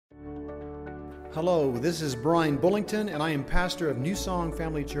Hello, this is Brian Bullington, and I am pastor of New Song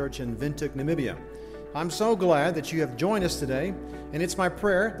Family Church in Windhoek, Namibia. I'm so glad that you have joined us today, and it's my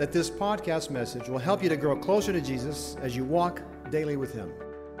prayer that this podcast message will help you to grow closer to Jesus as you walk daily with Him.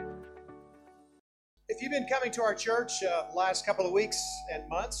 If you've been coming to our church the last couple of weeks and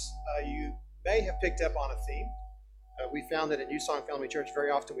months, you may have picked up on a theme. We found that at New Song Family Church very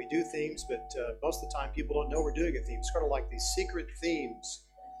often we do themes, but most of the time people don't know we're doing a theme. It's kind of like these secret themes.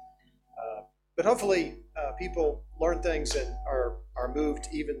 But hopefully people learn things and are moved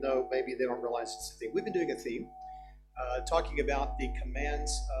even though maybe they don't realize it's a theme. We've been doing a theme talking about the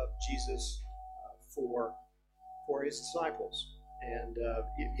commands of Jesus for His disciples. And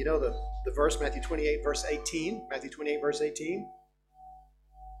you know the verse, Matthew 28, verse 18. Matthew 28, verse 18.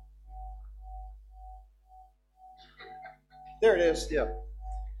 There it is, yeah.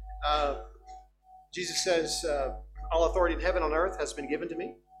 Jesus says, all authority in heaven and on earth has been given to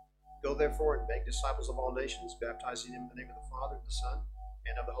me. Go therefore and make disciples of all nations, baptizing them in the name of the Father, the Son,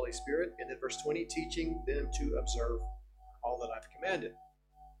 and of the Holy Spirit. And then verse 20, teaching them to observe all that I've commanded.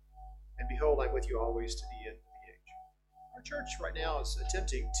 And behold, I'm with you always to the end of the age. Our church right now is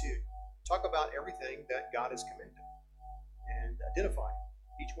attempting to talk about everything that God has commanded and identify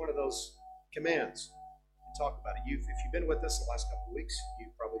each one of those commands and talk about it. If you've been with us the last couple of weeks,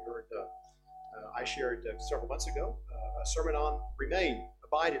 you've probably heard I shared several months ago a sermon on remain,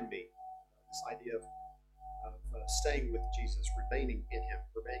 abide in me. This idea of staying with Jesus, remaining in Him,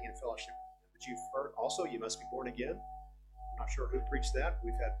 remaining in fellowship. But you've heard also, you must be born again. I'm not sure who preached that.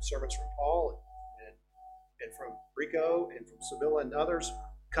 We've had sermons from Paul and from Rico and from Sibylla and others.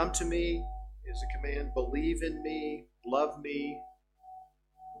 Come to me is a command. Believe in me, love me,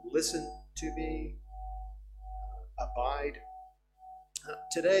 listen to me, abide.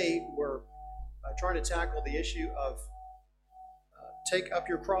 Today we're trying to tackle the issue of take up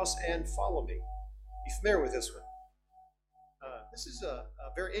your cross and follow me. You familiar with this one? This is a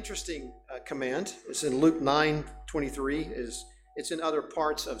very interesting command. It's in Luke 9:23. It's in other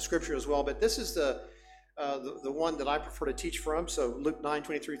parts of Scripture as well, but this is the one that I prefer to teach from. So Luke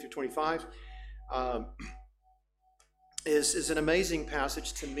 9:23 through 25 is an amazing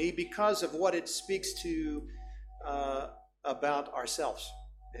passage to me because of what it speaks to about ourselves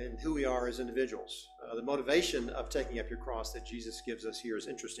and who we are as individuals. The motivation of taking up your cross that Jesus gives us here is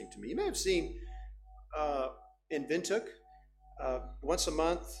interesting to me. You may have seen in Windhoek once a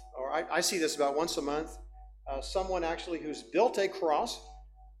month, or I see this about once a month, someone actually who's built a cross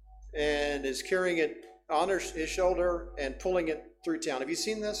and is carrying it on his shoulder and pulling it through town. Have you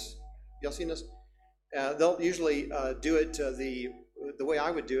seen this? Y'all seen this? They'll usually do it the way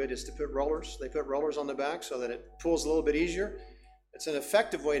I would do it is to put rollers. They put rollers on the back so that it pulls a little bit easier. It's an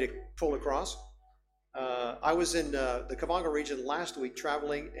effective way to pull across. I was in the Kavango region last week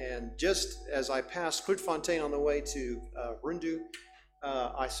traveling, and just as I passed Grootfontein on the way to Rundu,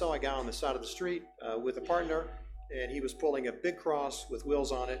 I saw a guy on the side of the street with a partner, and he was pulling a big cross with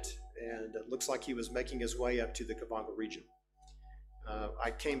wheels on it, and it looks like he was making his way up to the Kavango region.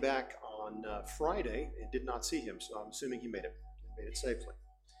 I came back on Friday and did not see him, so I'm assuming he made it safely.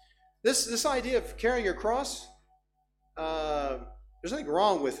 This idea of carrying your cross, there's nothing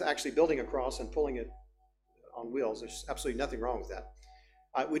wrong with actually building a cross and pulling it on wheels. There's absolutely nothing wrong with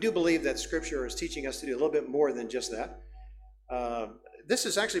that. We do believe that Scripture is teaching us to do a little bit more than just that. This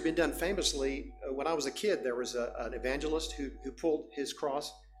has actually been done famously. When I was a kid, there was an evangelist who pulled his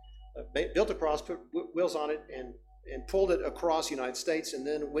cross, built a cross, put wheels on it, and pulled it across the United States and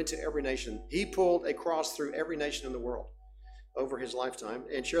then went to every nation. He pulled a cross through every nation in the world over his lifetime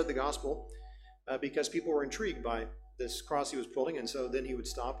and shared the gospel because people were intrigued by this cross he was pulling, and so then he would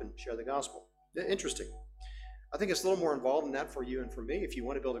stop and share the gospel. Interesting. I think it's a little more involved than that for you and for me. If you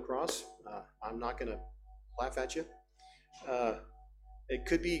want to build a cross, I'm not going to laugh at you. It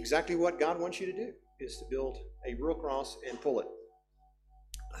could be exactly what God wants you to do, is to build a real cross and pull it.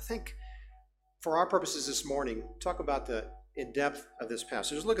 I think for our purposes this morning, talk about the in-depth of this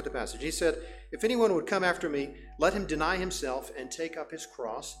passage. Just look at the passage. He said, if anyone would come after me, let him deny himself and take up his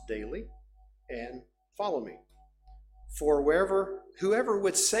cross daily and follow me. For whoever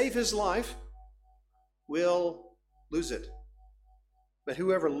would save his life will lose it. But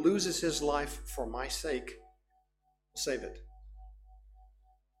whoever loses his life for my sake will save it.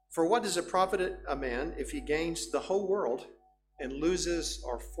 For what does it profit a man if he gains the whole world and loses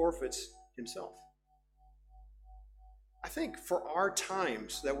or forfeits himself? I think for our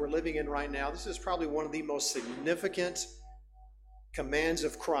times that we're living in right now, this is probably one of the most significant commands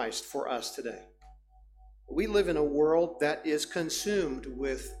of Christ for us today. We live in a world that is consumed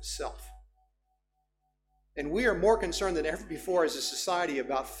with self. And we are more concerned than ever before as a society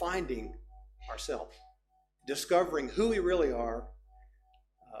about finding ourselves, discovering who we really are,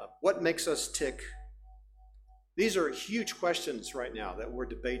 what makes us tick. These are huge questions right now that we're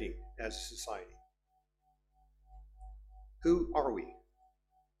debating as a society. Who are we?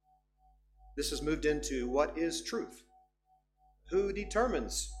 This has moved into what is truth? Who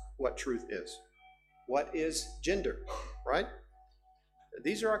determines what truth is? What is gender, right?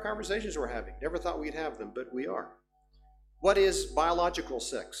 These are our conversations we're having. Never thought we'd have them, but we are. What is biological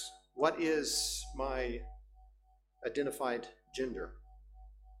sex? What is my identified gender?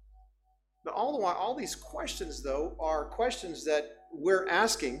 But all the while, all these questions, though, are questions that we're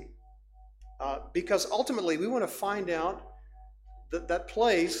asking because ultimately we want to find out that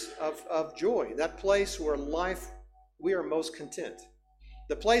place of joy, that place where life, we are most content,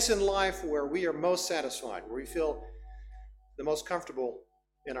 the place in life where we are most satisfied, where we feel the most comfortable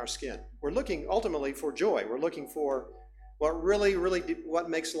in our skin. We're looking ultimately for joy. We're looking for what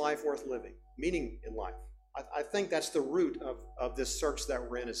makes life worth living, meaning in life. I think that's the root of this search that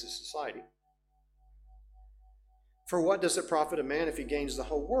we're in as a society. For what does it profit a man if he gains the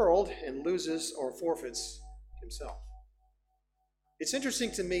whole world and loses or forfeits himself? It's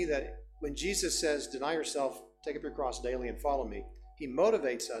interesting to me that when Jesus says, deny yourself, take up your cross daily and follow me, he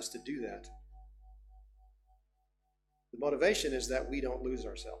motivates us to do that. The motivation is that we don't lose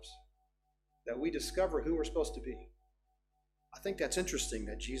ourselves, that we discover who we're supposed to be. I think that's interesting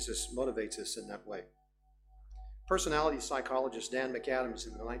that Jesus motivates us in that way. Personality psychologist Dan McAdams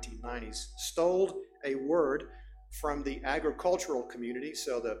in the 1990s stole a word from the agricultural community,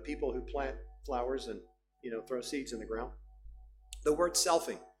 so the people who plant flowers and throw seeds in the ground. The word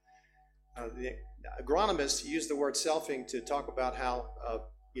selfing. The agronomists use the word selfing to talk about how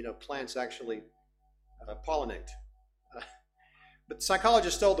plants actually pollinate. But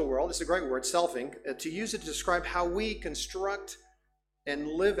psychologists stole the word. It's a great word, selfing, to use it to describe how we construct and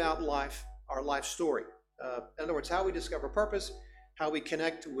live out life, our life story. In other words, how we discover purpose, how we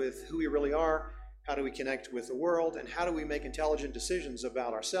connect with who we really are, how do we connect with the world, and how do we make intelligent decisions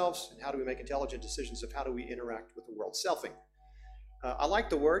about ourselves, and how do we make intelligent decisions of how do we interact with the world. Selfing. I like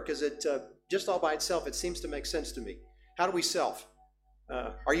the word because it just all by itself, it seems to make sense to me. How do we self?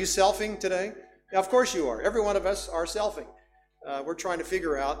 Are you selfing today? Yeah, of course you are. Every one of us are selfing. We're trying to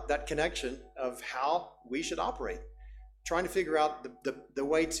figure out that connection of how we should operate, trying to figure out the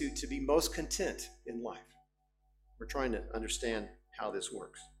way to be most content in life. We're trying to understand how this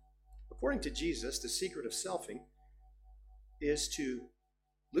works. According to Jesus, the secret of selfing is to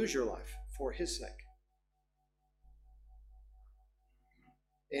lose your life for his sake.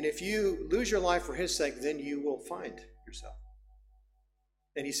 And if you lose your life for his sake, then you will find yourself.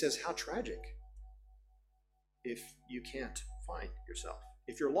 And he says, how tragic if you can't find yourself.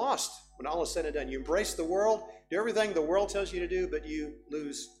 If you're lost, when all is said and done, you embrace the world, do everything the world tells you to do, but you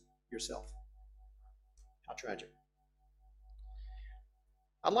lose yourself. How tragic.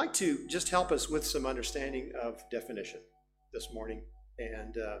 I'd like to just help us with some understanding of definition this morning.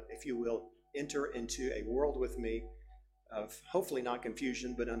 And if you will, enter into a world with me of hopefully not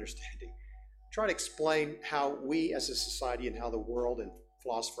confusion, but understanding. Try to explain how we as a society and how the world and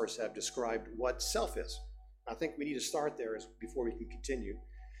philosophers have described what self is. I think we need to start there before we can continue,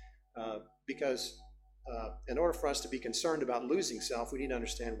 because in order for us to be concerned about losing self, we need to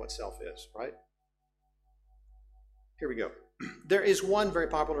understand what self is, right? Here we go. There is one very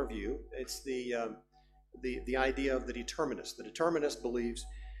popular view. It's the idea of the determinist. The determinist believes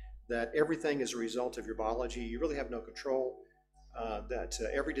that everything is a result of your biology. You really have no control. That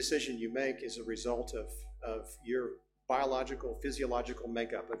every decision you make is a result of your biological, physiological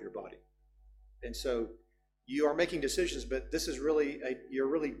makeup of your body. And so you are making decisions, but this is really you're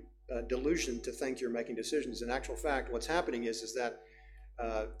really a delusion to think you're making decisions. In actual fact, what's happening is that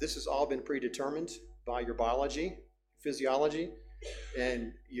this has all been predetermined by your biology, physiology,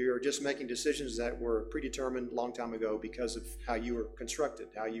 and you're just making decisions that were predetermined a long time ago because of how you were constructed,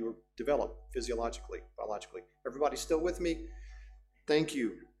 how you were developed physiologically, biologically. Everybody still with me? Thank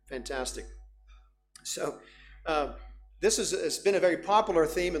you. Fantastic. So this has been a very popular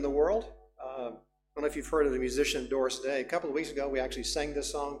theme in the world. I don't know if you've heard of the musician Doris Day. A couple of weeks ago, we actually sang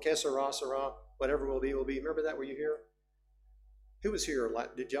this song, Que sera, sera, whatever will be, will be. Remember that? Were you here? Who was here?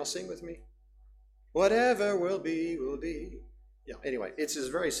 Did y'all sing with me? Whatever will be, will be. Yeah, anyway, it's this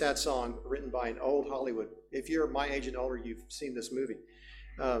very sad song written by an old Hollywood. If you're my age and older, you've seen this movie.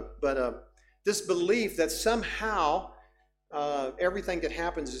 But this belief that somehow everything that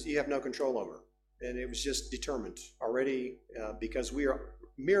happens is you have no control over. And it was just determined already because we are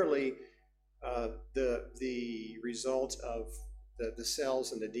merely the result of the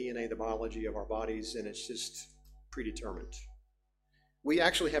cells and the DNA, the biology of our bodies, and it's just predetermined. We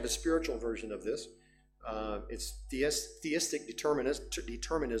actually have a spiritual version of this. It's theistic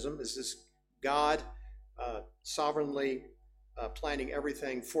determinism. Is this God sovereignly planning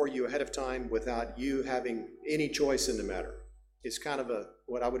everything for you ahead of time without you having any choice in the matter? It's kind of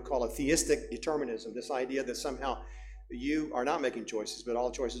what I would call a theistic determinism, this idea that somehow you are not making choices, but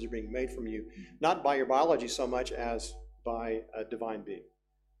all choices are being made from you, not by your biology so much as by a divine being.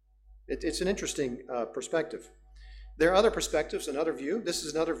 It's an interesting perspective. There are other perspectives, another view. This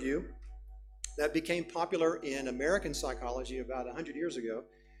is another view that became popular in American psychology about 100 years ago.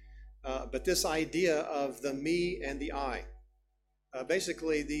 But this idea of the me and the I,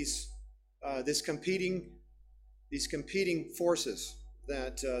 basically these competing forces.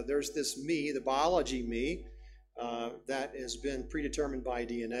 That there's this me, the biology me, that has been predetermined by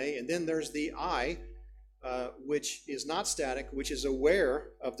DNA, and then there's the I, which is not static, which is aware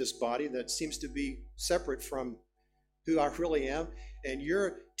of this body that seems to be separate from who I really am, and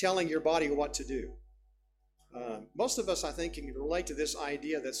you're telling your body what to do. Most of us, I think, can relate to this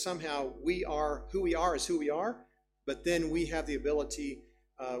idea that somehow who we are is who we are, but then we have the ability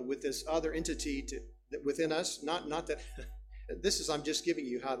with this other entity within us, not that, I'm just giving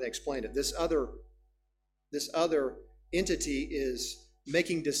you how they explain it. This other entity is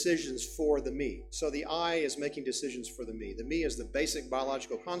making decisions for the me. So the I is making decisions for the me. The me is the basic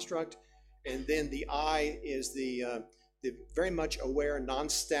biological construct, and then the I is the very much aware,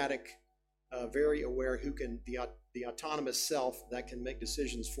 non-static, very aware the autonomous self that can make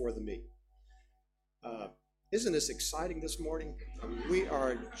decisions for the me. Isn't this exciting this morning? We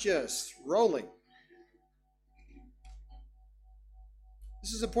are just rolling.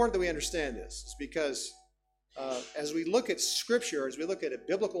 This is important that we understand this. It's because as we look at Scripture, as we look at a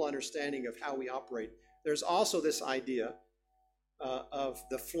biblical understanding of how we operate, there's also this idea of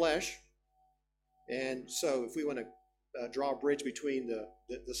the flesh. And so if we want to draw a bridge between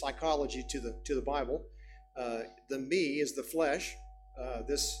the psychology to the Bible, the me is the flesh,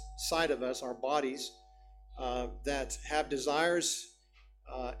 this side of us, our bodies, that have desires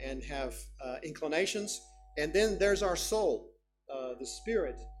and have inclinations. And then there's our soul, the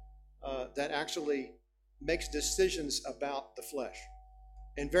spirit, that actually makes decisions about the flesh.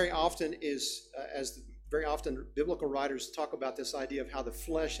 And very often biblical writers talk about this idea of how the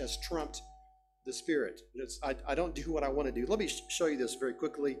flesh has trumped the spirit. I don't do what I want to do. Let me show you this very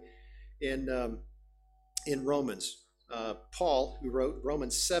quickly in Romans. Paul, who wrote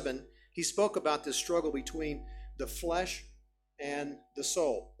Romans 7, he spoke about this struggle between the flesh and the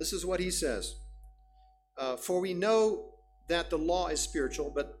soul. This is what he says. For we know that the law is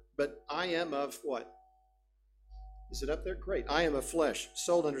spiritual, but I am of what? Is it up there? Great. I am of flesh,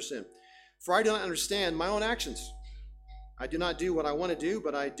 sold under sin. For I do not understand my own actions. I do not do what I want to do,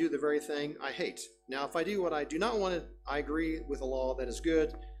 but I do the very thing I hate. Now, if I do what I do not want to, I agree with the law that is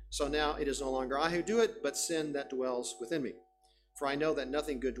good. So now it is no longer I who do it, but sin that dwells within me. For I know that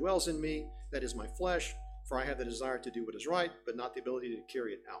nothing good dwells in me, that is my flesh. For I have the desire to do what is right, but not the ability to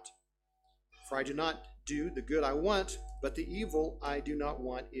carry it out. For I do not do the good I want, but the evil I do not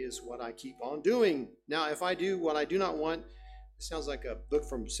want is what I keep on doing. Now, if I do what I do not want, it sounds like a book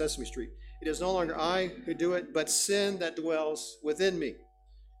from Sesame Street. It is no longer I who do it, but sin that dwells within me.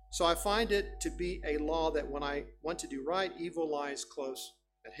 So I find it to be a law that when I want to do right, evil lies close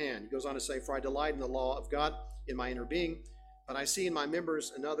at hand. He goes on to say, for I delight in the law of God in my inner being, but I see in my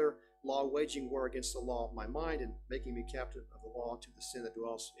members another law waging war against the law of my mind and making me captive of the law to the sin that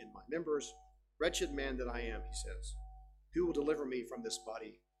dwells in my members. Wretched man that I am, he says, who will deliver me from this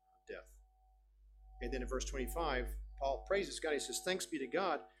body of death? And then in verse 25, Paul praises God. He says, thanks be to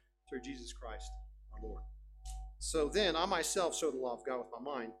God through Jesus Christ our Lord. So then I myself serve the law of God with my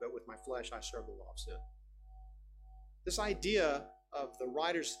mind, but with my flesh I serve the law of sin. This idea of the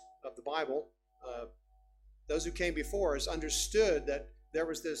writers of the Bible, those who came before us, understood that there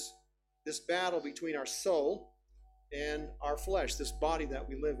was this battle between our soul and our flesh, this body that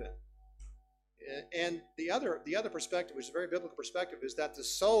we live in. And the other perspective, which is a very biblical perspective, is that the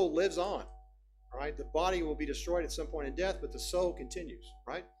soul lives on. Right? The body will be destroyed at some point in death, but the soul continues,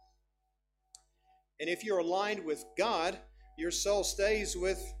 right? And if you're aligned with God, your soul stays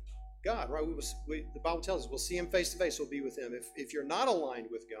with God, right? The Bible tells us we'll see him face to face, we'll be with him. If you're not aligned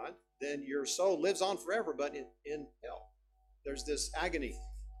with God, then your soul lives on forever, but in hell. There's this agony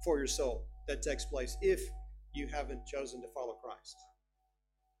for your soul that takes place if you haven't chosen to follow Christ.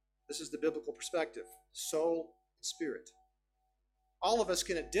 This is the biblical perspective, soul and spirit. All of us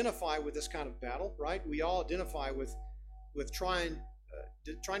can identify with this kind of battle, right? We all identify with trying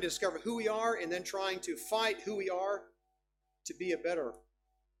to discover who we are and then trying to fight who we are to be a better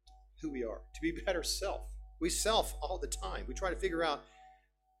who we are, to be a better self, We self all the time. We try to figure out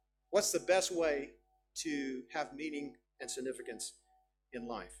what's the best way to have meaning and significance in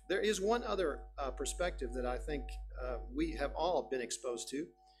life. There is one other perspective that I think we have all been exposed to,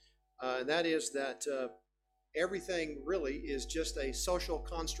 and that is that everything really is just a social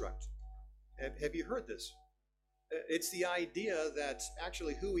construct. Have you heard this? It's the idea that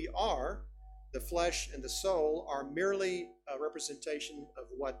actually who we are, the flesh and the soul, are merely a representation of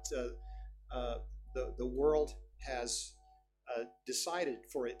what the world has decided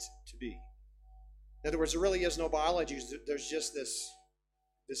for it to be. In other words, there really is no biology. There's just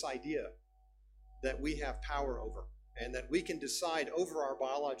this idea that we have power over, and that we can decide over our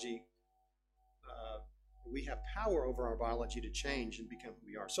biology. We have power over our biology to change and become who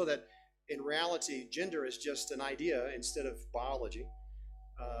we are. So that in reality, gender is just an idea instead of biology.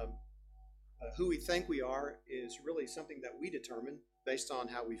 Who we think we are is really something that we determine based on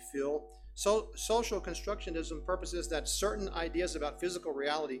how we feel. So social constructionism purposes that certain ideas about physical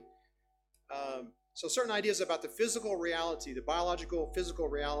reality, certain ideas about the physical reality, the biological physical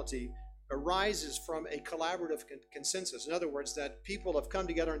reality, arises from a collaborative consensus. In other words, that people have come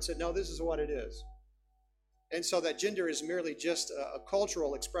together and said, no, this is what it is. And so that gender is merely just a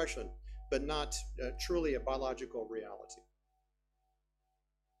cultural expression, but not truly a biological reality.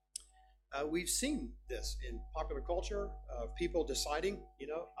 We've seen this in popular culture of people deciding,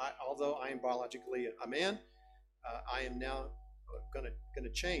 although I am biologically a man, I am now going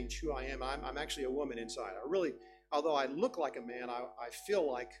to change who I am. I'm actually a woman inside. Although I look like a man, I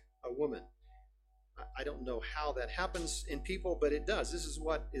feel like a woman. I don't know how that happens in people, but it does. This is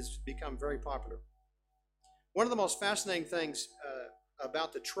what has become very popular. One of the most fascinating things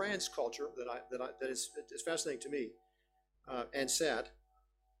about the trans culture that is fascinating to me and sad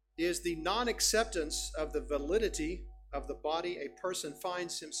is the non-acceptance of the validity of the body a person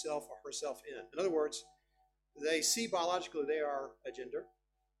finds himself or herself in. In other words, they see biologically they are a gender,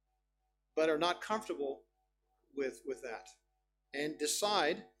 but are not comfortable with that, and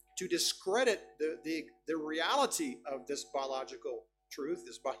decide to discredit the reality of this biological truth,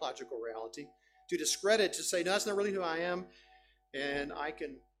 this biological reality, to discredit, to say, no, that's not really who I am, and I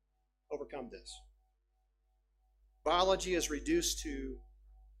can overcome this. Biology is reduced to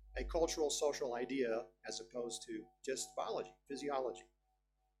a cultural, social idea as opposed to just biology, physiology.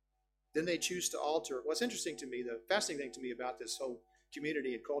 Then they choose to alter. What's interesting to me, the fascinating thing to me about this whole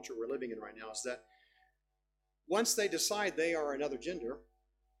community and culture we're living in right now is that once they decide they are another gender,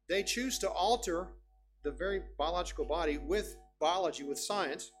 they choose to alter the very biological body with biology, with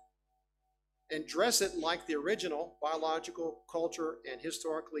science, and dress it like the original biological culture and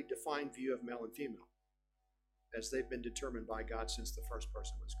historically defined view of male and female, as they've been determined by God since the first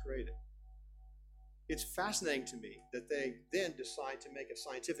person was created. It's fascinating to me that they then decide to make a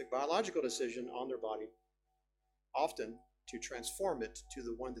scientific biological decision on their body, often to transform it to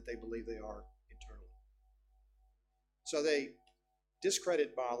the one that they believe they are internally. So they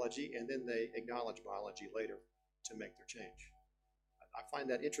discredit biology and then they acknowledge biology later to make their change. I find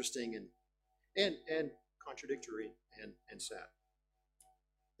that interesting and contradictory and sad.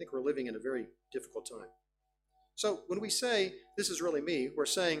 I think we're living in a very difficult time. So when we say this is really me, we're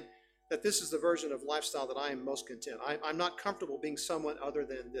saying that this is the version of lifestyle that I am most content. I'm not comfortable being someone other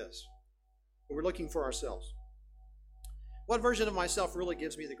than this. We're looking for ourselves. What version of myself really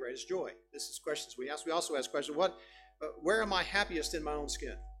gives me the greatest joy? This is questions we ask. We also ask questions, where am I happiest in my own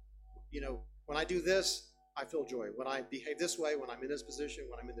skin? When I do this, I feel joy. When I behave this way, when I'm in this position,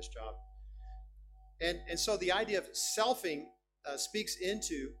 when I'm in this job. And so the idea of selfing speaks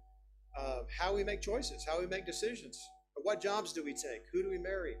into how we make choices, how we make decisions. What jobs do we take? Who do we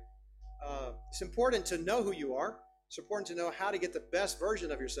marry? It's important to know who you are. It's important to know how to get the best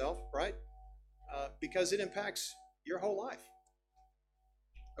version of yourself, right? Because it impacts your whole life.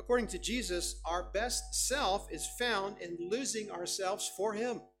 According to Jesus, our best self is found in losing ourselves for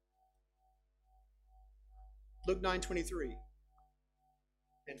Him. Luke 9:23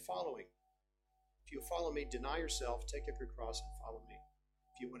 and following. If you follow me, deny yourself, take up your cross, and follow me.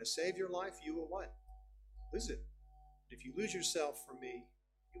 If you want to save your life, you will what? Lose it. But if you lose yourself for me,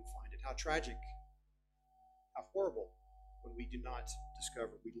 you'll find it. How tragic, how horrible when we do not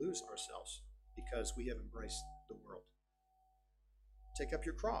discover we lose ourselves because we have embraced the world. Take up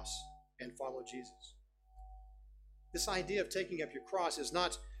your cross and follow Jesus. This idea of taking up your cross is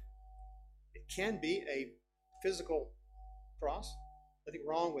not, it can be a physical cross. Nothing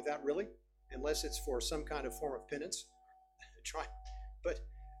wrong with that really, unless it's for some kind of form of penance.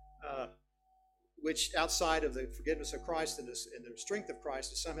 Which outside of the forgiveness of Christ and the strength of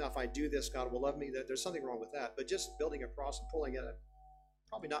Christ is somehow if I do this, God will love me. There's something wrong with that. But just building a cross and pulling it,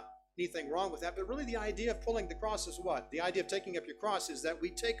 probably not anything wrong with that. But really the idea of pulling the cross is what? The idea of taking up your cross is that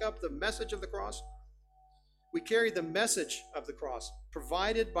we take up the message of the cross. We carry the message of the cross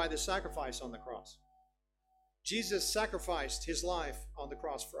provided by the sacrifice on the cross. Jesus sacrificed his life on the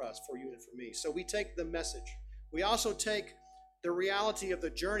cross for us, for you and for me. So we take the message. We also take the reality of the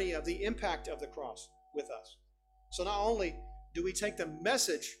journey of the impact of the cross with us. So not only do we take the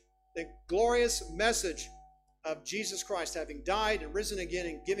message, the glorious message of Jesus Christ having died and risen again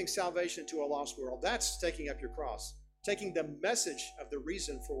and giving salvation to a lost world, that's taking up your cross. Taking the message of the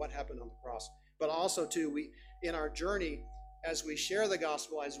reason for what happened on the cross. But also, too, we, in our journey, as we share the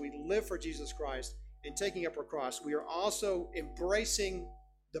gospel, as we live for Jesus Christ, in taking up our cross, we are also embracing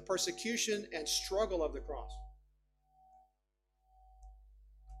the persecution and struggle of the cross.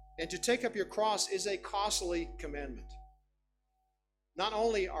 And to take up your cross is a costly commandment. Not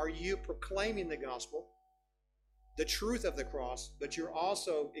only are you proclaiming the gospel, the truth of the cross, but you're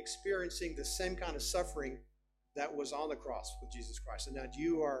also experiencing the same kind of suffering that was on the cross with Jesus Christ. And that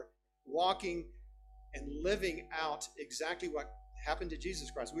you are walking and living out exactly what happened to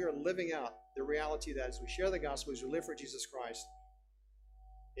Jesus Christ. We are living out the reality that as we share the gospel, as we live for Jesus Christ,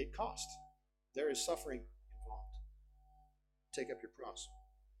 it costs. There is suffering involved. Take up your cross.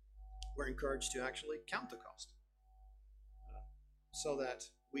 We're encouraged to actually count the cost so that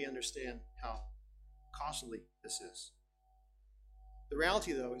we understand how costly this is. The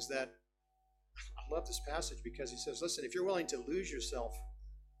reality, though, is that I love this passage because he says, listen, if you're willing to lose yourself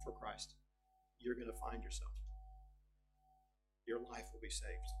for Christ, you're going to find yourself. Your life will be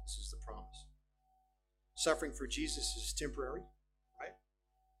saved. This is the promise. Suffering for Jesus is temporary, right?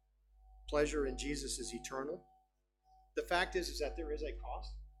 Pleasure in Jesus is eternal. The fact is that there is a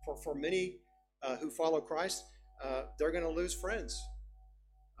cost. For many who follow Christ, they're going to lose friends.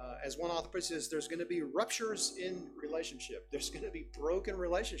 As one author says, there's going to be ruptures in relationship. There's going to be broken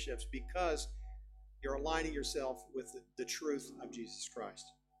relationships because you're aligning yourself with the truth of Jesus Christ.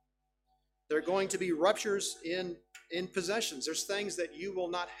 There are going to be ruptures in possessions. There's things that you will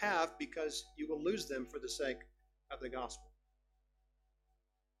not have because you will lose them for the sake of the gospel.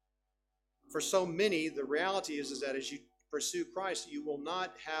 For so many, the reality is that as you pursue Christ, you will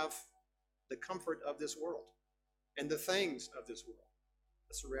not have the comfort of this world and the things of this world.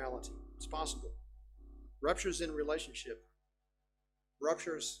 That's a reality. It's possible. Ruptures in relationship.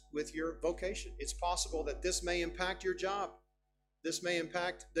 Ruptures with your vocation. It's possible that this may impact your job. This may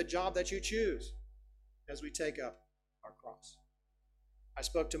impact the job that you choose as we take up our cross. I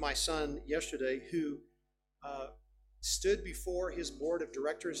spoke to my son yesterday who stood before his board of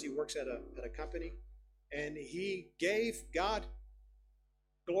directors. He works at a company, and he gave God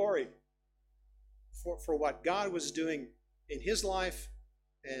glory for what God was doing in his life,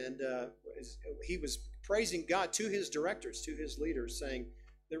 and he was praising God to his directors, to his leaders, saying,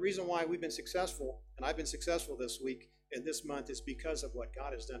 the reason why we've been successful, and I've been successful this week and this month, is because of what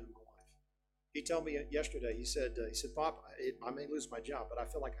God has done in my life. He told me yesterday, he said, Pop, I may lose my job, but I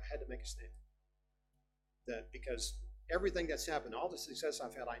feel like I had to make a stand. That because everything that's happened, all the success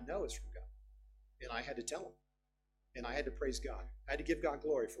I've had, I know is from God. And I had to tell him. And I had to praise God. I had to give God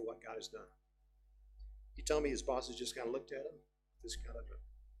glory for what God has done. He told me his bosses just kind of looked at him, this kind of a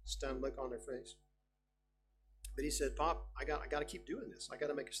stunned look on their face. But he said, Pop, I got to keep doing this. I got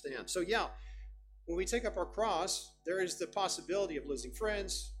to make a stand. So yeah, when we take up our cross, there is the possibility of losing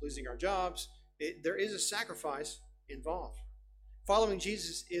friends, losing our jobs. There is a sacrifice involved. Following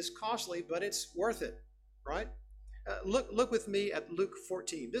Jesus is costly, but it's worth it, right? Look with me at Luke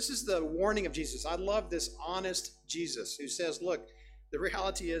 14. This is the warning of Jesus. I love this honest Jesus who says, look, the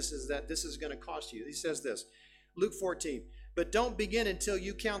reality is that this is going to cost you. He says this, Luke 14, but don't begin until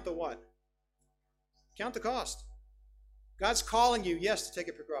you count the what? Count the cost. God's calling you, yes, to take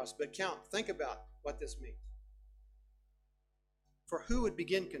up your cross, but count. Think about what this means. For who would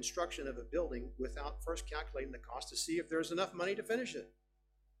begin construction of a building without first calculating the cost to see if there's enough money to finish it?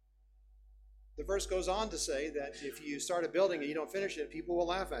 The verse goes on to say that if you start a building and you don't finish it, people will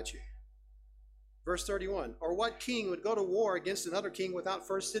laugh at you. Verse 31, or what king would go to war against another king without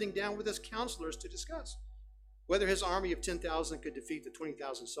first sitting down with his counselors to discuss whether his army of 10,000 could defeat the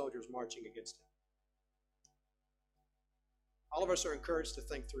 20,000 soldiers marching against him? All of us are encouraged to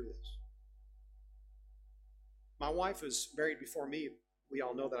think through this. My wife was married before me. We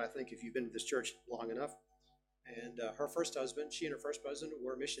all know that, I think, if you've been to this church long enough. And her first husband, she and her first husband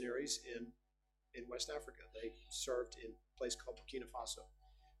were missionaries in West Africa. They served in a place called Burkina Faso.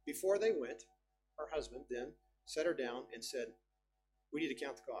 Before they went, her husband then sat her down and said, we need to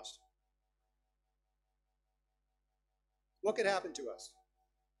count the cost. What could happen to us?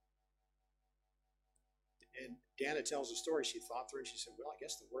 And Deanna tells a story she thought through, and she said, well, I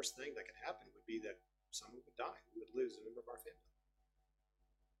guess the worst thing that could happen would be that someone would die. We would lose a member of our family.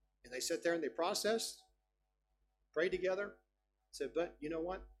 And they sat there and they processed, prayed together, said, but you know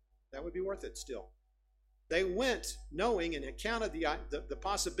what? That would be worth it still. They went knowing and counted the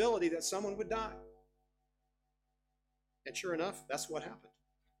possibility that someone would die. And sure enough, that's what happened.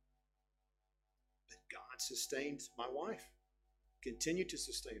 But God sustained my wife, continued to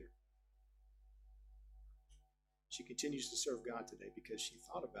sustain her. She continues to serve God today because she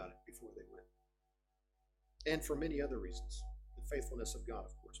thought about it before they went. And for many other reasons. The faithfulness of God,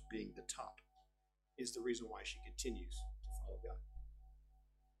 of course, being the top, is the reason why she continues to follow God.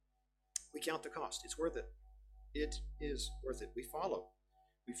 We count the cost. It's worth it. It is worth it. We follow.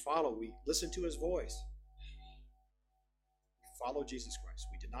 We listen to his voice. We follow Jesus Christ.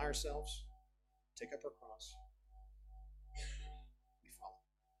 We deny ourselves, take up our cross. We follow.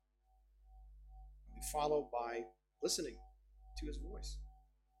 We follow by listening to his voice,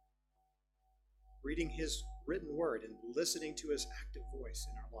 reading his written word and listening to his active voice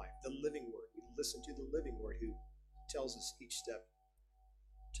in our life, the living word. We listen to the living word who tells us each step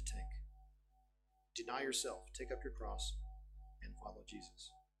to take. Deny yourself, take up your cross, and follow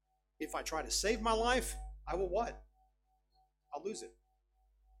Jesus. If I try to save my life, I will what? I'll lose it.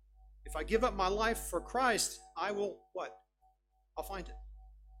 If I give up my life for Christ, I will what? I'll find it.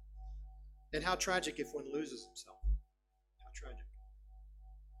 And how tragic if one loses himself. How tragic.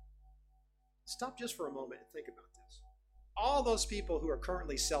 Stop just for a moment and think about this. All those people who are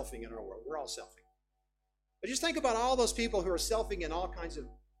currently selfing in our world, we're all selfing. But just think about all those people who are selfing in all kinds of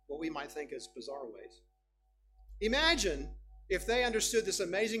what we might think as bizarre ways. Imagine if they understood this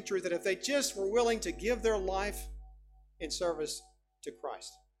amazing truth that if they just were willing to give their life in service to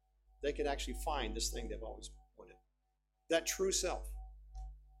Christ, they could actually find this thing they've always wanted. That true self,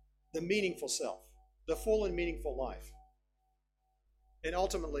 the meaningful self, the full and meaningful life, and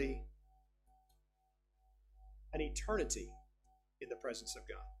ultimately an eternity in the presence of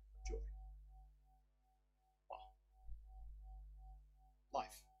God. Joy. Wow.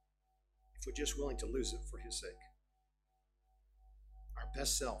 Life. If we're just willing to lose it for his sake. Our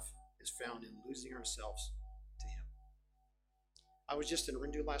best self is found in losing ourselves to him. I was just in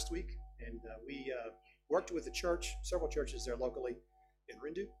Rindu last week, and we worked with the church, several churches there locally in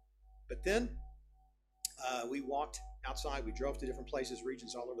Rindu. But then we walked outside. We drove to different places,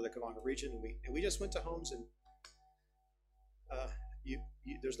 regions all over the Kavanga region, and we just went to homes and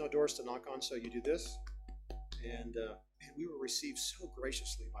there's no doors to knock on, so you do this. And we were received so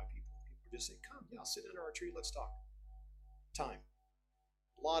graciously by people. People would just say, come, yeah, sit under our tree, let's talk. Time.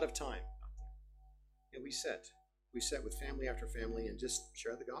 A lot of time out there. And we sat with family after family and just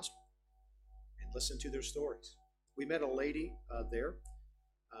shared the gospel and listened to their stories. We met a lady there.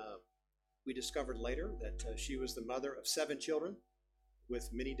 We discovered later that she was the mother of 7 children with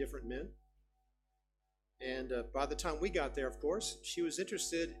many different men. And by the time we got there, of course, she was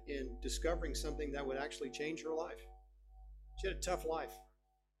interested in discovering something that would actually change her life. She had a tough life.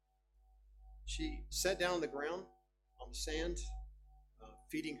 She sat down on the ground, on the sand,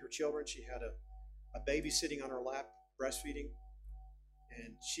 feeding her children. She had a baby sitting on her lap, breastfeeding.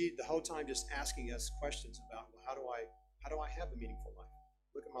 And she, the whole time, just asking us questions about, well, how do I have a meaningful life?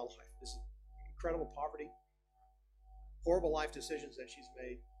 Look at my life. This is incredible poverty, horrible life decisions that she's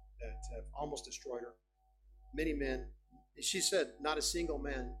made that have almost destroyed her. Many men, she said, not a single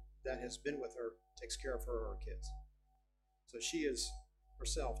man that has been with her takes care of her or her kids. So she is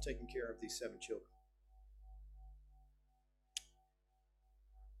herself taking care of these 7 children.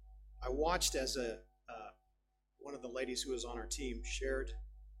 I watched as one of the ladies who was on our team shared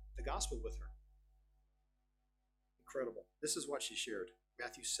the gospel with her. Incredible. This is what she shared.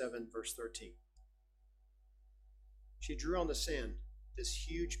 Matthew 7, verse 13. She drew on the sand this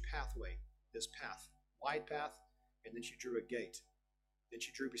huge pathway, this path, wide path, and then she drew a gate. Then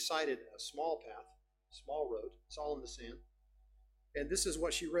she drew beside it a small path, small road. It's all in the sand. And this is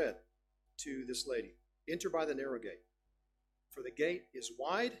what she read to this lady. Enter by the narrow gate. For the gate is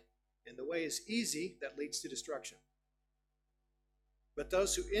wide, and the way is easy that leads to destruction. But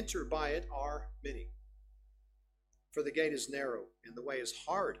those who enter by it are many. For the gate is narrow, and the way is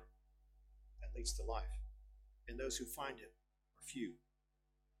hard that leads to life. And those who find it are few.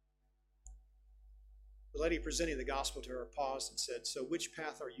 The lady presenting the gospel to her paused and said, so which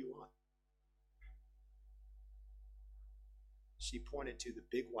path are you on? She pointed to the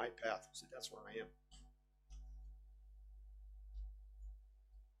big white path and said, that's where I am.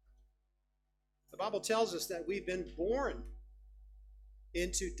 The Bible tells us that we've been born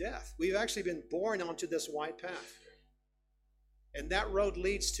into death. We've actually been born onto this white path. And that road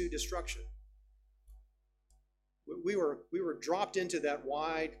leads to destruction. we were dropped into that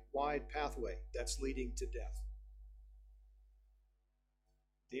wide pathway that's leading to death.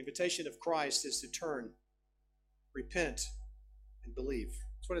 The invitation of Christ is to turn, repent, and believe.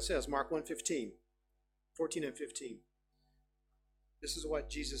 That's what it says, Mark 1:15, 14 and 15. This is what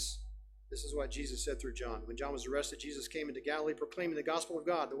Jesus said through John. When John was arrested, Jesus came into Galilee proclaiming the gospel of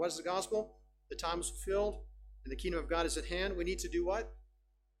God. What is the gospel? The time is fulfilled and the kingdom of God is at hand. We need to do what?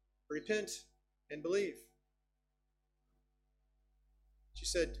 Repent and believe. She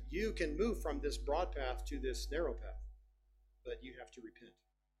said, you can move from this broad path to this narrow path, but you have to repent.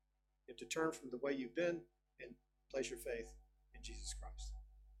 You have to turn from the way you've been and place your faith in Jesus Christ.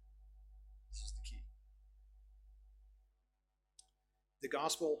 This is the key. The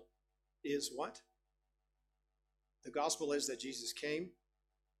gospel is what? The gospel is that Jesus came,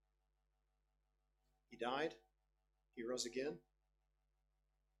 he died, he rose again,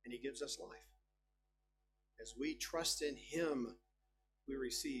 and he gives us life. As we trust in him, we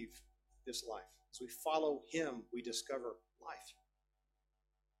receive this life. As we follow him, we discover life.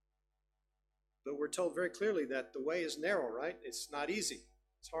 But we're told very clearly that the way is narrow, right? It's not easy.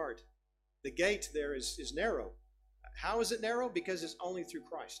 It's hard. The gate there is narrow. How is it narrow? Because it's only through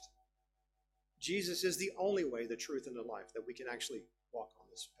Christ. Jesus is the only way, the truth, and the life that we can actually walk on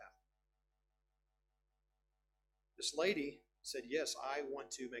this path. This lady said, yes, I want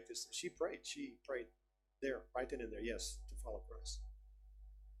to make this. She prayed there, right then and there, yes, to follow Christ.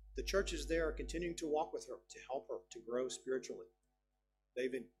 The churches there are continuing to walk with her, to help her to grow spiritually.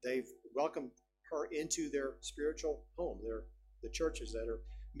 They've welcomed her into their spiritual home. They're the churches that are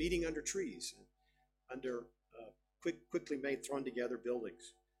meeting under trees and under quickly made, thrown together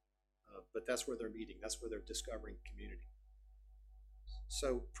buildings. But that's where they're meeting. That's where they're discovering community.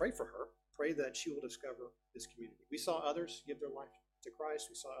 So pray for her. Pray that she will discover this community. We saw others give their life to Christ.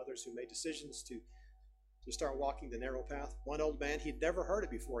 We saw others who made decisions to start walking the narrow path. One old man, he'd never heard it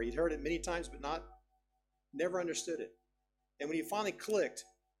before. He'd heard it many times, but never understood it. And when he finally clicked,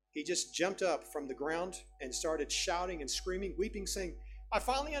 he just jumped up from the ground and started shouting and screaming, weeping, saying, I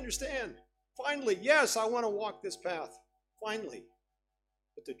finally understand. Finally, yes, I want to walk this path. Finally.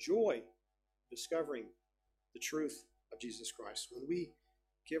 But the joy of discovering the truth of Jesus Christ, when we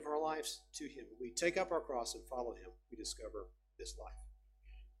give our lives to him, when we take up our cross and follow him, we discover this life.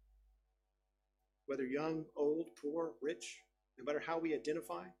 Whether young, old, poor, rich, no matter how we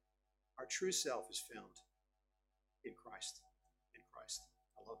identify, our true self is found in Christ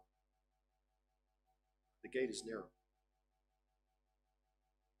alone. The gate is narrow.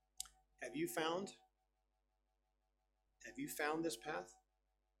 Have you found this path?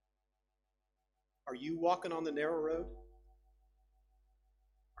 Are you walking on the narrow road?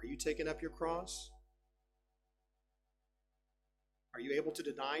 Are you taking up your cross? Are you able to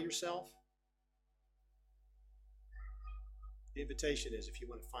deny yourself? The invitation is, if you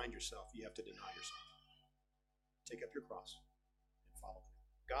want to find yourself, you have to deny yourself. Take up your cross and follow him.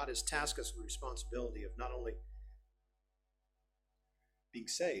 God has tasked us with the responsibility of not only being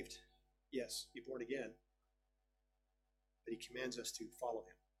saved, yes, be born again, but he commands us to follow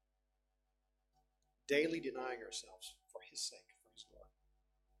him. Daily denying ourselves for his sake, for his glory.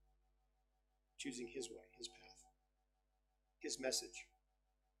 Choosing his way, his path, his message.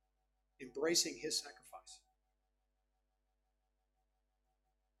 Embracing his sacrifice.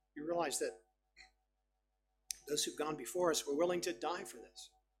 You realize that those who've gone before us were willing to die for this.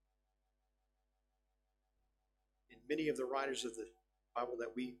 And many of the writers of the Bible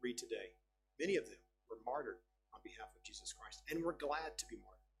that we read today, many of them were martyred on behalf of Jesus Christ, and were glad to be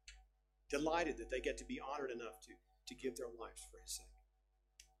martyred. Delighted that they get to be honored enough to give their lives for his sake.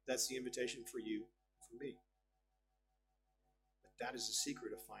 That's the invitation for you, for me. But that is the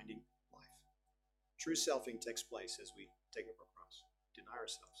secret of finding life. True selfing takes place as we take up our cross, deny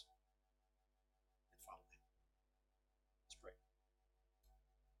ourselves, and follow him. Let's pray.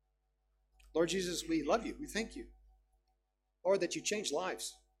 Lord Jesus, we love you. We thank you. Lord, that you change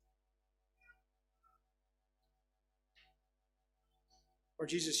lives. Lord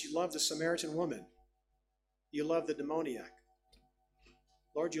Jesus, you love the Samaritan woman. You love the demoniac.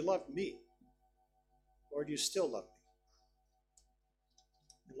 Lord, you loved me. Lord, you still love me.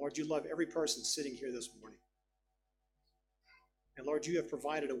 And Lord, you love every person sitting here this morning. And Lord, you have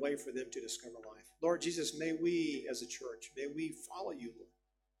provided a way for them to discover life. Lord Jesus, may we as a church, may we follow you, Lord.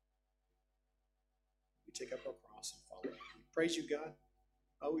 We take up our cross and follow you. We praise you, God.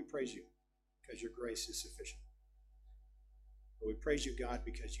 Oh, we praise you because your grace is sufficient. But we praise you, God,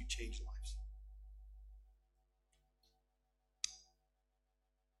 because you change lives.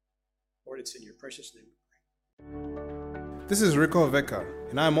 Lord, it's in your precious name we pray. This is Rico Veka,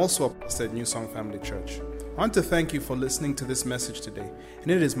 and I am also a pastor at New Song Family Church. I want to thank you for listening to this message today, and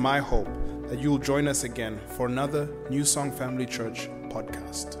it is my hope that you will join us again for another New Song Family Church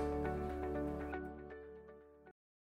podcast.